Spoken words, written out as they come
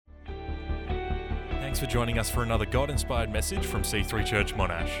Thanks for joining us for another God-inspired message from C3 Church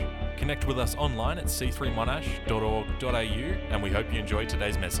Monash. Connect with us online at c3monash.org.au and we hope you enjoy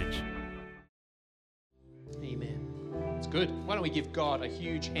today's message. Amen. It's good. Why don't we give God a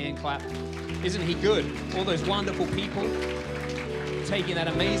huge hand clap? Isn't He good? All those wonderful people taking that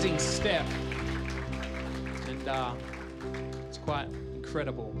amazing step. And it's quite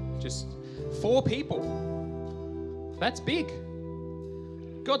incredible. Just 4 people. That's big.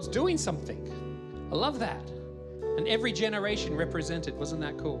 God's doing something. I love that. And every generation represented. Wasn't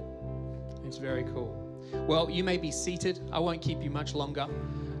that cool? It's very cool. Well, you may be seated. I won't keep you much longer.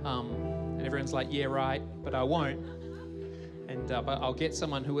 And everyone's like, yeah, right, but I won't. And but I'll get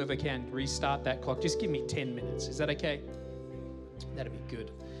someone, whoever can, restart that clock. Just give me 10 minutes. Is that okay? That'd be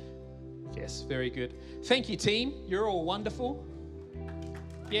good. Yes, very good. Thank you, team. You're all wonderful.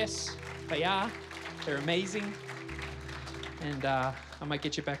 Yes, they are. They're amazing. And I might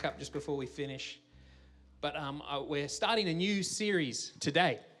get you back up just before we finish. But we're starting a new series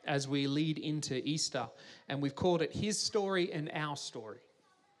today as we lead into Easter. And we've called it His Story and Our Story.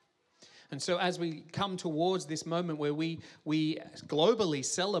 And so as we come towards this moment where we globally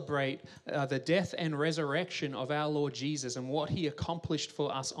celebrate the death and resurrection of our Lord Jesus and what He accomplished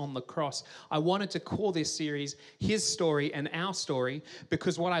for us on the cross, I wanted to call this series His Story and Our Story,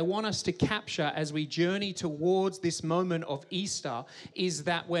 because what I want us to capture as we journey towards this moment of Easter is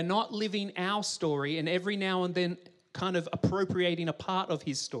that we're not living our story and every now and then kind of appropriating a part of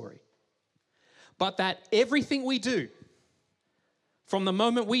His story, but that everything we do, from the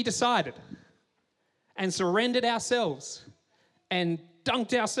moment we decided and surrendered ourselves and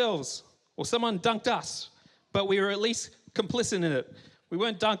dunked ourselves, or someone dunked us, but we were at least complicit in it. We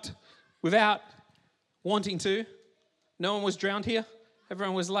weren't dunked without wanting to. No one was drowned here.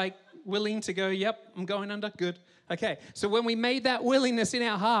 Everyone was like willing to go, yep, I'm going under, good. Okay, so when we made that willingness in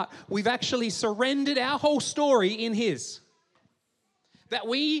our heart, we've actually surrendered our whole story in His. That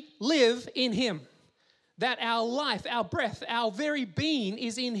we live in Him. That our life, our breath, our very being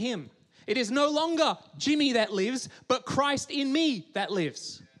is in Him. It is no longer Jimmy that lives, but Christ in me that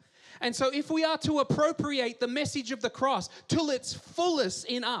lives. And so if we are to appropriate the message of the cross till its fullest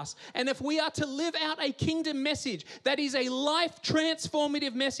in us, and if we are to live out a kingdom message that is a life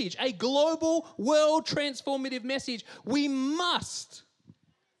transformative message, a global world transformative message, we must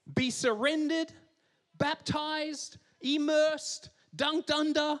be surrendered, baptized, immersed, dunked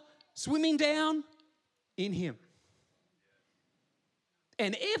under, swimming down, in Him.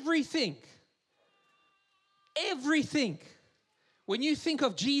 And everything, when you think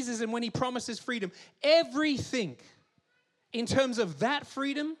of Jesus and when He promises freedom, everything in terms of that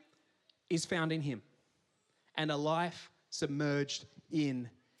freedom is found in Him. And a life submerged in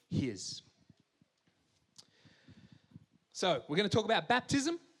His. So, we're going to talk about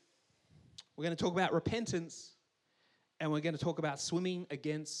baptism, we're going to talk about repentance, and we're going to talk about swimming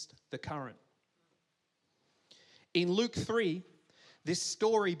against the current. In Luke 3, this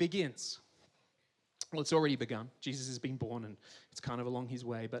story begins. Well, it's already begun. Jesus has been born and it's kind of along His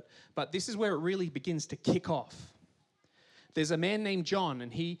way. But this is where it really begins to kick off. There's a man named John,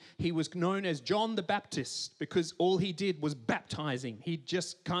 and he was known as John the Baptist because all he did was baptizing. He'd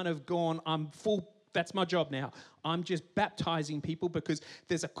just kind of gone, that's my job now. I'm just baptizing people because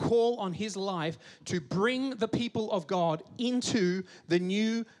there's a call on his life to bring the people of God into the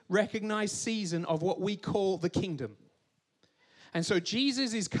new recognized season of what we call the kingdom. And so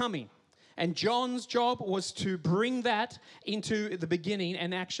Jesus is coming, and John's job was to bring that into the beginning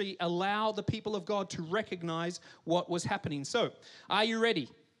and actually allow the people of God to recognize what was happening. So, are you ready?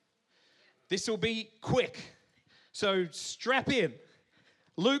 This will be quick. So strap in.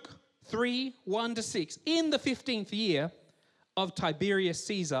 Luke 3, 1-6. In the 15th year of Tiberius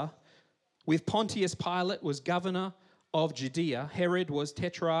Caesar, with Pontius Pilate was governor of Judea, Herod was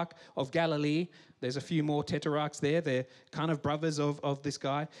tetrarch of Galilee. There's a few more tetrarchs there. They're kind of brothers of this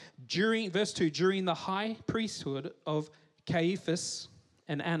guy. Verse 2, during the high priesthood of Caiaphas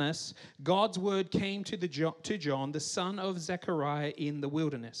and Annas, God's word came to John, the son of Zechariah, in the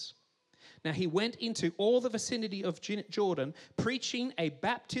wilderness. Now he went into all the vicinity of Jordan, preaching a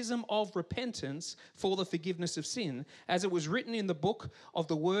baptism of repentance for the forgiveness of sin, as it was written in the book of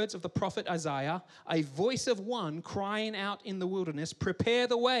the words of the prophet Isaiah, a voice of one crying out in the wilderness, prepare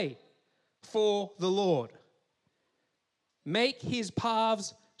the way for the Lord. Make His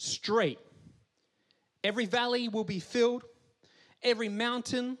paths straight. Every valley will be filled, every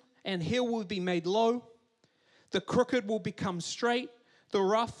mountain and hill will be made low, the crooked will become straight, the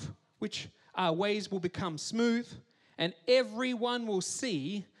rough which our ways will become smooth, and everyone will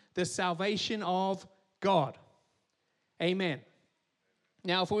see the salvation of God. Amen.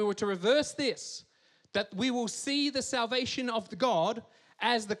 Now, if we were to reverse this that we will see the salvation of the God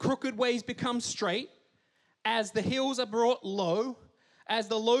as the crooked ways become straight, as the hills are brought low, as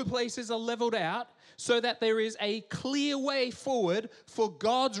the low places are leveled out, so that there is a clear way forward for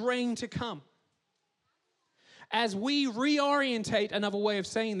God's reign to come. As we reorientate, another way of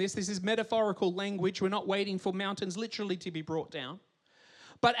saying this is metaphorical language. We're not waiting for mountains literally to be brought down.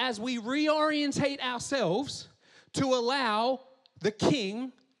 But as we reorientate ourselves to allow the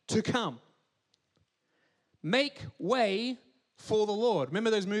King to come, make way for the Lord. Remember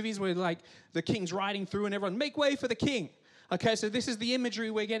those movies where like the king's riding through and everyone, make way for the king. Okay, so this is the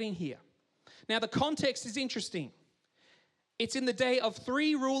imagery we're getting here. Now the context is interesting. It's in the day of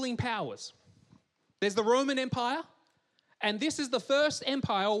 3 ruling powers. There's the Roman Empire, and this is the first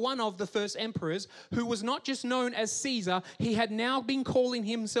empire, or one of the first emperors, who was not just known as Caesar, he had now been calling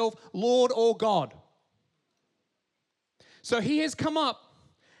himself Lord or God. So he has come up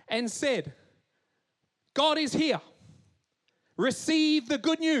and said, God is here. Receive the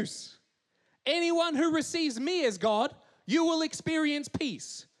good news. Anyone who receives me as God, you will experience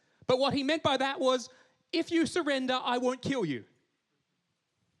peace. But what he meant by that was, if you surrender, I won't kill you.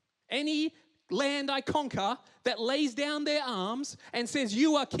 Any land I conquer that lays down their arms and says,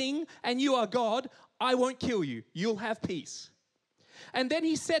 you are king and you are God, I won't kill you. You'll have peace. And then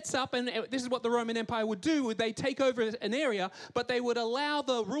he sets up, and this is what the Roman Empire would do, they take over an area, but they would allow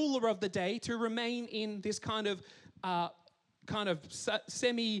the ruler of the day to remain in this kind of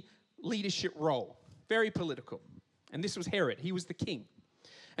semi-leadership role, very political. And this was Herod. He was the king.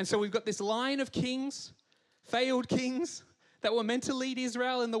 And so we've got this line of kings, failed kings, that were meant to lead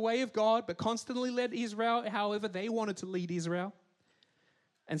Israel in the way of God, but constantly led Israel however they wanted to lead Israel.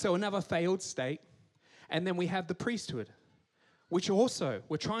 And so another failed state. And then we have the priesthood, which also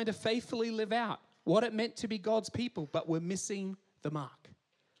we're trying to faithfully live out what it meant to be God's people, but we're missing the mark.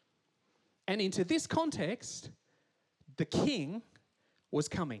 And into this context, the king was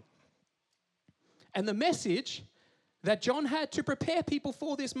coming. And the message that John had to prepare people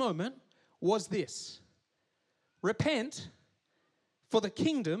for this moment was this: repent, for the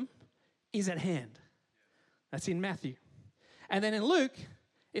kingdom is at hand. That's in Matthew. And then in Luke,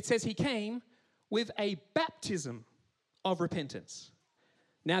 it says he came with a baptism of repentance.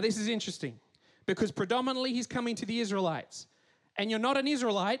 Now this is interesting, because predominantly he's coming to the Israelites. And you're not an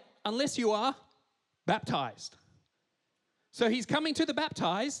Israelite unless you are baptized. So he's coming to the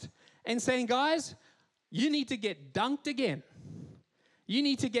baptized and saying, guys, you need to get dunked again. You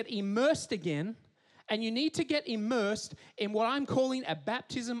need to get immersed again. And you need to get immersed in what I'm calling a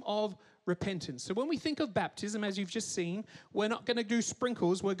baptism of repentance. So when we think of baptism, as you've just seen, we're not going to do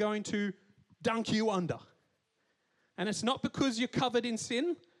sprinkles. We're going to dunk you under. And it's not because you're covered in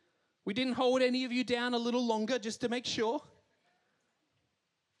sin. We didn't hold any of you down a little longer just to make sure.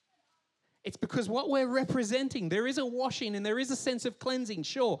 It's because what we're representing, there is a washing and there is a sense of cleansing.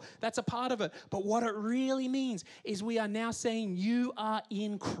 Sure, that's a part of it. But what it really means is we are now saying you are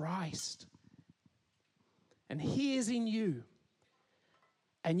in Christ. And he is in you.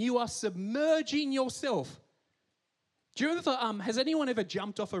 And you are submerging yourself. Do you remember, has anyone ever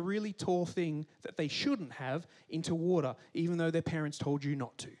jumped off a really tall thing that they shouldn't have into water, even though their parents told you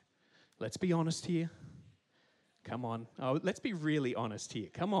not to? Let's be honest here. Come on. Oh, let's be really honest here.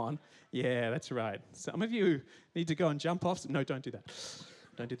 Come on. Yeah, that's right. Some of you need to go and jump off. No, don't do that.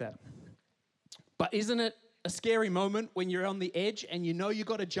 Don't do that. But isn't it a scary moment when you're on the edge and you know you've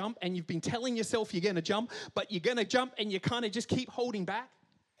got to jump and you've been telling yourself you're going to jump, but you're going to jump and you kind of just keep holding back?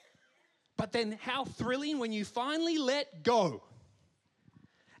 But then how thrilling when you finally let go.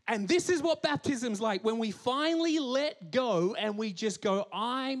 And this is what baptism's like, when we finally let go and we just go,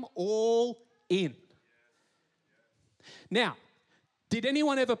 I'm all in. Now, did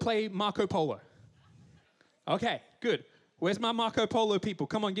anyone ever play Marco Polo? Okay, good. Where's my Marco Polo people?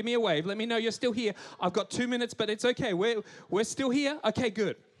 Come on, give me a wave. Let me know you're still here. I've got 2 minutes, but it's okay. We're still here? Okay,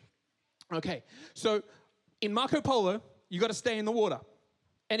 good. Okay, so in Marco Polo, you got to stay in the water.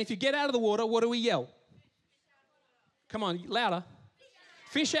 And if you get out of the water, what do we yell? Come on, louder.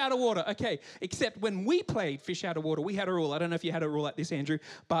 Fish out of water. Okay, except when we played fish out of water, we had a rule. I don't know if you had a rule like this, Andrew,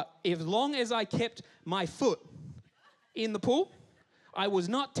 but as long as I kept my foot in the pool, I was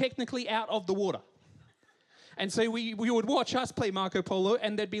not technically out of the water. And so we would watch us play Marco Polo,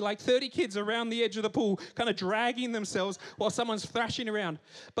 and there'd be like 30 kids around the edge of the pool kind of dragging themselves while someone's thrashing around.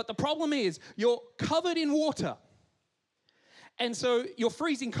 But the problem is you're covered in water, and so you're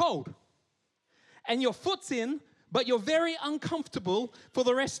freezing cold. And your foot's in, but you're very uncomfortable for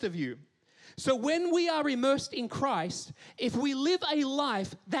the rest of you. So when we are immersed in Christ, if we live a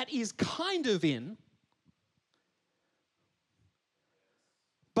life that is kind of in,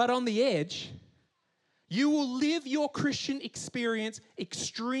 but on the edge, You will live your Christian experience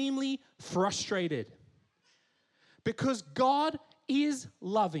extremely frustrated because God is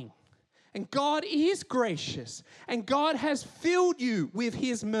loving and God is gracious and God has filled you with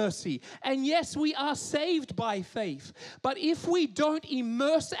His mercy. And yes, we are saved by faith, but if we don't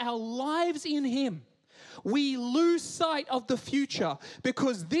immerse our lives in Him, we lose sight of the future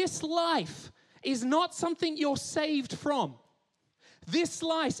because this life is not something you're saved from. This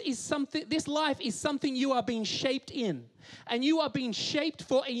life is something you are being shaped in. And you are being shaped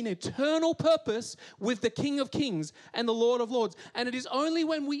for an eternal purpose with the King of Kings and the Lord of Lords. And it is only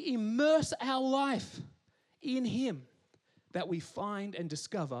when we immerse our life in Him that we find and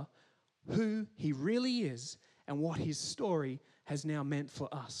discover who He really is and what His story has now meant for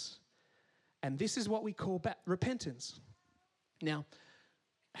us. And this is what we call repentance. Now,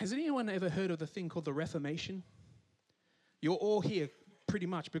 has anyone ever heard of the thing called the Reformation? You're all here pretty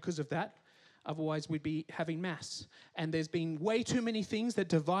much because of that. Otherwise, we'd be having Mass. And there's been way too many things that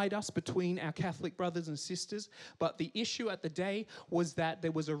divide us between our Catholic brothers and sisters. But the issue at the day was that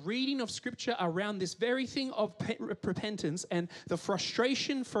there was a reading of Scripture around this very thing of repentance. And the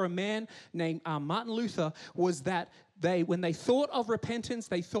frustration for a man named Martin Luther was that when they thought of repentance,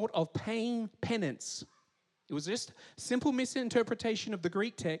 they thought of paying penance. It was just simple misinterpretation of the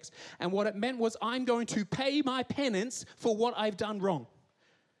Greek text. And what it meant was, I'm going to pay my penance for what I've done wrong.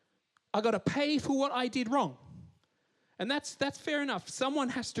 I got to pay for what I did wrong. And that's fair enough. Someone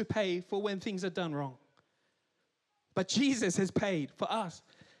has to pay for when things are done wrong. But Jesus has paid for us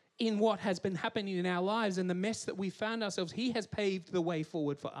in what has been happening in our lives and the mess that we found ourselves. He has paved the way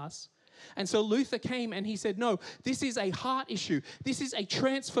forward for us. And so Luther came and he said, no, this is a heart issue. This is a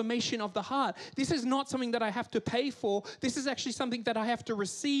transformation of the heart. This is not something that I have to pay for. This is actually something that I have to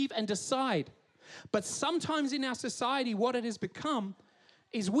receive and decide. But sometimes in our society, what it has become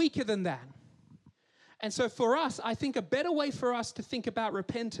is weaker than that. And so for us, I think a better way for us to think about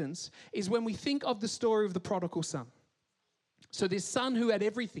repentance is when we think of the story of the prodigal son. So this son who had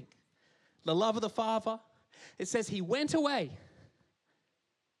everything, the love of the Father, it says he went away.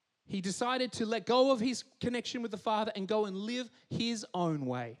 He decided to let go of his connection with the Father and go and live his own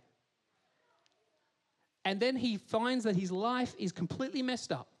way. And then he finds that his life is completely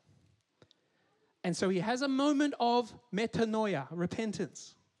messed up. And so he has a moment of metanoia,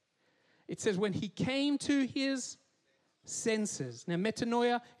 repentance. It says when he came to his senses. Now,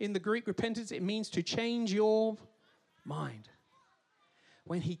 metanoia in the Greek, repentance, it means to change your mind.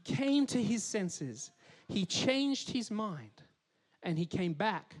 When he came to his senses, he changed his mind and he came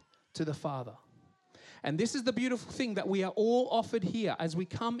back to the Father. And this is the beautiful thing that we are all offered here as we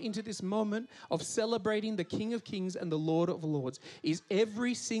come into this moment of celebrating the King of Kings and the Lord of Lords, is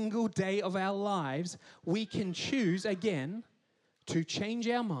every single day of our lives, we can choose again to change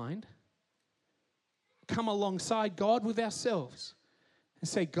our mind, come alongside God with ourselves and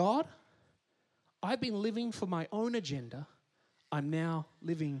say, God, I've been living for my own agenda. I'm now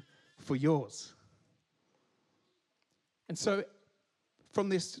living for yours. And so from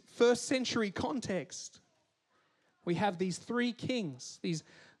this first century context, we have these three kings, these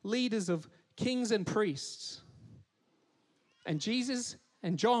leaders of kings and priests. And Jesus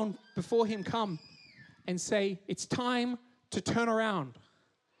and John before him come and say, it's time to turn around.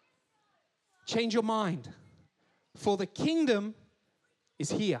 Change your mind, for the kingdom is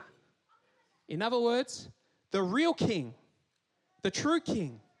here. In other words, the real king, the true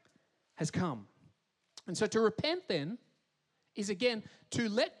king has come. And so to repent then is again to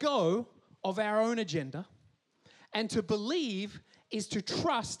let go of our own agenda, and to believe is to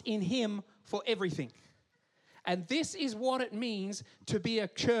trust in Him for everything. And this is what it means to be a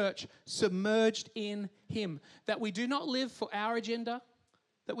church submerged in Him. That we do not live for our agenda,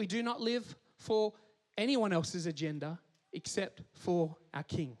 that we do not live for anyone else's agenda except for our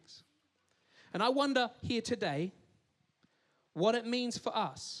King's. And I wonder here today what it means for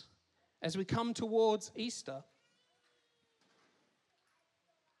us as we come towards Easter.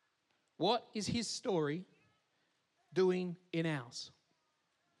 What is His story doing in ours?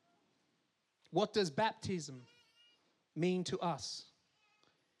 What does baptism mean to us?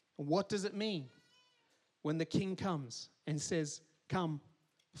 What does it mean when the King comes and says, come,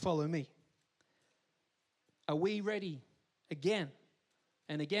 follow me? Are we ready again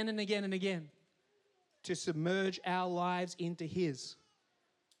and again and again and again to submerge our lives into His?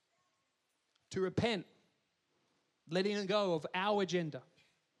 To repent, letting go of our agenda,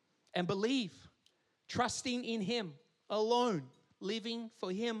 and believe, trusting in Him alone, living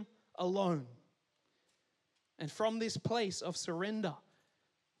for Him alone. And from this place of surrender,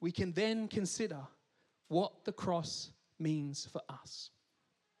 we can then consider what the cross means for us.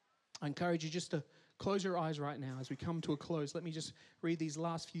 I encourage you just to Close your eyes right now as we come to a close. Let me just read these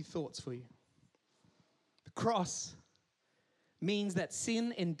last few thoughts for you. The cross means that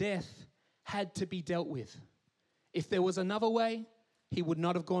sin and death had to be dealt with. If there was another way, he would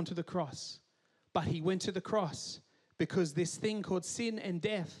not have gone to the cross. But he went to the cross because this thing called sin and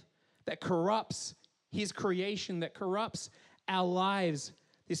death that corrupts his creation, that corrupts our lives,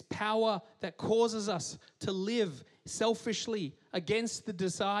 this power that causes us to live selfishly against the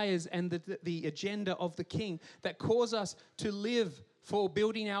desires and the agenda of the king, that cause us to live for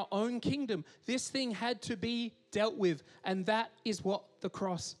building our own kingdom. This thing had to be dealt with, and that is what the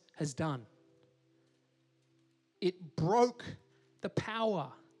cross has done. It broke the power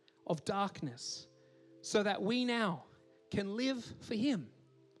of darkness so that we now can live for him.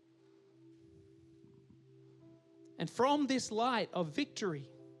 And from this light of victory,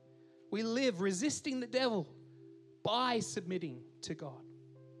 we live resisting the devil by submitting to God.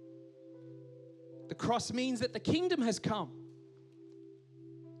 The cross means that the kingdom has come.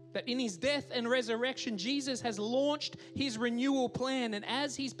 That in his death and resurrection, Jesus has launched his renewal plan. And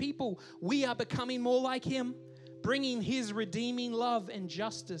as his people, we are becoming more like him, bringing his redeeming love and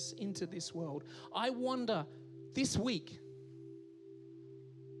justice into this world. I wonder this week,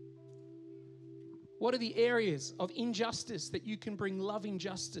 what are the areas of injustice that you can bring loving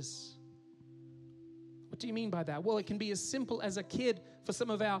justice? What do you mean by that? Well, it can be as simple as a kid for some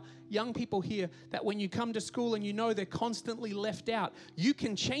of our young people here, that when you come to school and you know they're constantly left out, you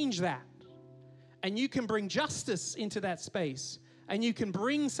can change that. And you can bring justice into that space. And you can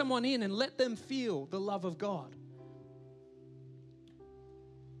bring someone in and let them feel the love of God.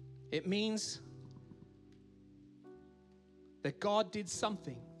 It means that God did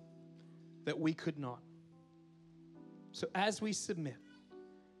something that we could not. So as we submit,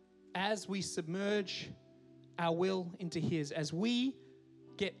 as we submerge our will into his, as we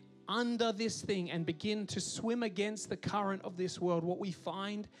get under this thing and begin to swim against the current of this world, what we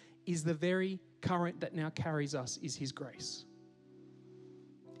find is the very current that now carries us is his grace.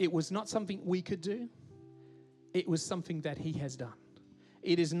 It was not something we could do. It was something that he has done.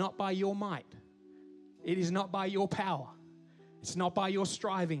 It is not by your might. It is not by your power. It's not by your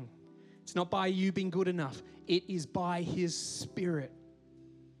striving. It's not by you being good enough. It is by his Spirit.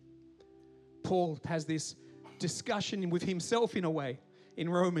 Paul has this discussion with himself in a way in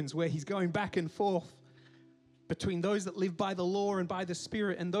Romans, where he's going back and forth between those that live by the law and by the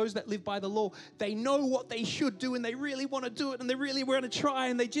Spirit, and those that live by the law. They know what they should do and they really want to do it and they really want to try,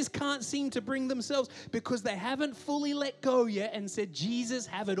 and they just can't seem to bring themselves because they haven't fully let go yet and said, Jesus,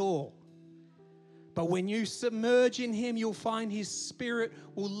 have it all. But when you submerge in him, you'll find his Spirit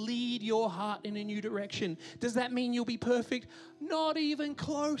will lead your heart in a new direction. Does that mean you'll be perfect? Not even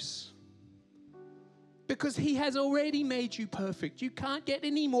close. Because he has already made you perfect. You can't get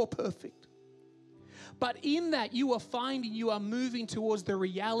any more perfect. But in that, you are finding you are moving towards the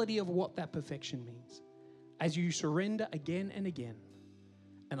reality of what that perfection means as you surrender again and again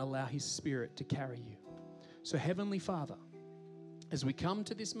and allow his Spirit to carry you. So Heavenly Father, as we come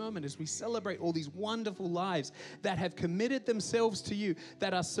to this moment, as we celebrate all these wonderful lives that have committed themselves to you,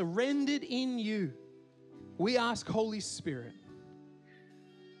 that are surrendered in you, we ask, Holy Spirit,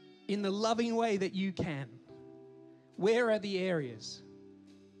 in the loving way that you can, where are the areas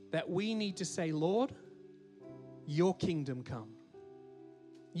that we need to say, Lord, your kingdom come,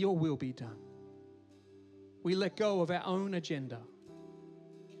 your will be done. We let go of our own agenda.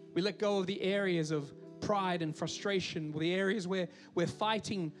 We let go of the areas of pride and frustration, the areas where we're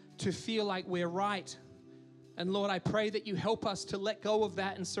fighting to feel like we're right. And Lord, I pray that you help us to let go of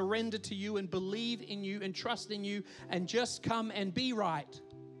that and surrender to you and believe in you and trust in you and just come and be right.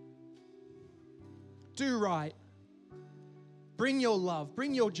 Do right. Bring your love,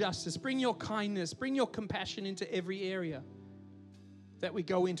 bring your justice, bring your kindness, bring your compassion into every area that we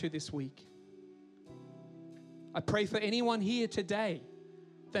go into this week. I pray for anyone here today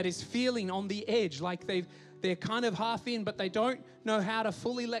that is feeling on the edge, like they're kind of half in, but they don't know how to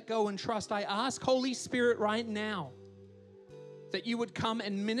fully let go and trust. I ask, Holy Spirit, right now, that you would come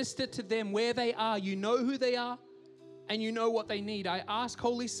and minister to them where they are. You know who they are and you know what they need. I ask,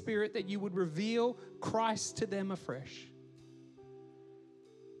 Holy Spirit, that you would reveal Christ to them afresh.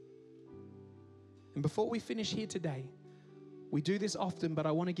 And before we finish here today, we do this often, but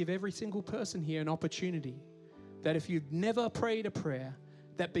I want to give every single person here an opportunity that if you've never prayed a prayer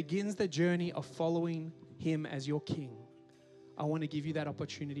that begins the journey of following him as your king, I want to give you that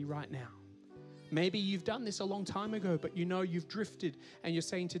opportunity right now. Maybe you've done this a long time ago, but you know you've drifted and you're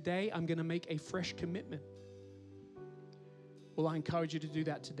saying, today I'm going to make a fresh commitment. Well, I encourage you to do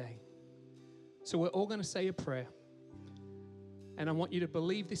that today. So we're all going to say a prayer. And I want you to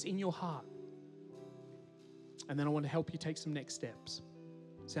believe this in your heart. And then I want to help you take some next steps.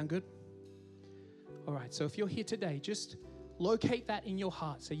 Sound good? All right, so if you're here today, just locate that in your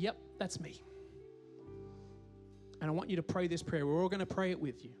heart. Say, yep, that's me. And I want you to pray this prayer. We're all going to pray it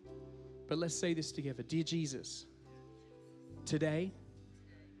with you. But let's say this together. Dear Jesus, today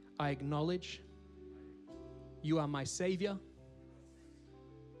I acknowledge you are my Savior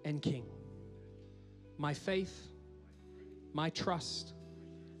and King. My faith, my trust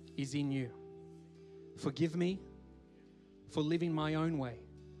is in you. Forgive me for living my own way.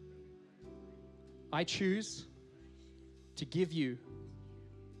 I choose to give you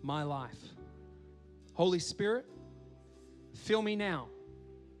my life. Holy Spirit, fill me now.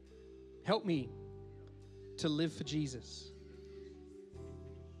 Help me to live for Jesus.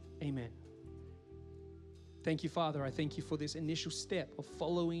 Amen. Thank you, Father. I thank you for this initial step of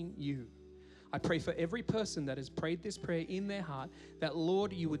following you. I pray for every person that has prayed this prayer in their heart that,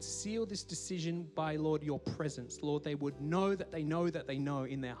 Lord, you would seal this decision by, Lord, your presence. Lord, they would know that they know that they know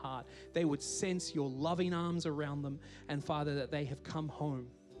in their heart. They would sense your loving arms around them, and, Father, that they have come home.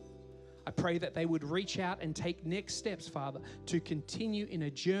 I pray that they would reach out and take next steps, Father, to continue in a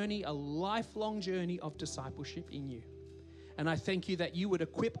journey, a lifelong journey of discipleship in you. And I thank you that you would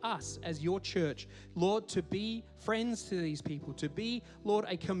equip us as your church, Lord, to be friends to these people, to be, Lord,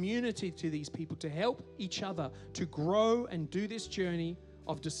 a community to these people, to help each other to grow and do this journey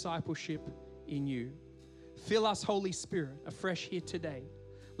of discipleship in you. Fill us, Holy Spirit, afresh here today.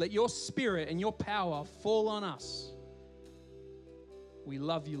 Let your spirit and your power fall on us. We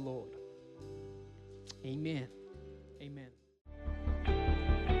love you, Lord. Amen. Amen.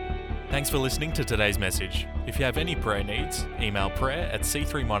 Thanks for listening to today's message. If you have any prayer needs, email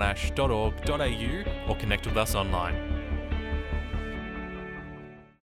prayer@c3monash.org.au or connect with us online.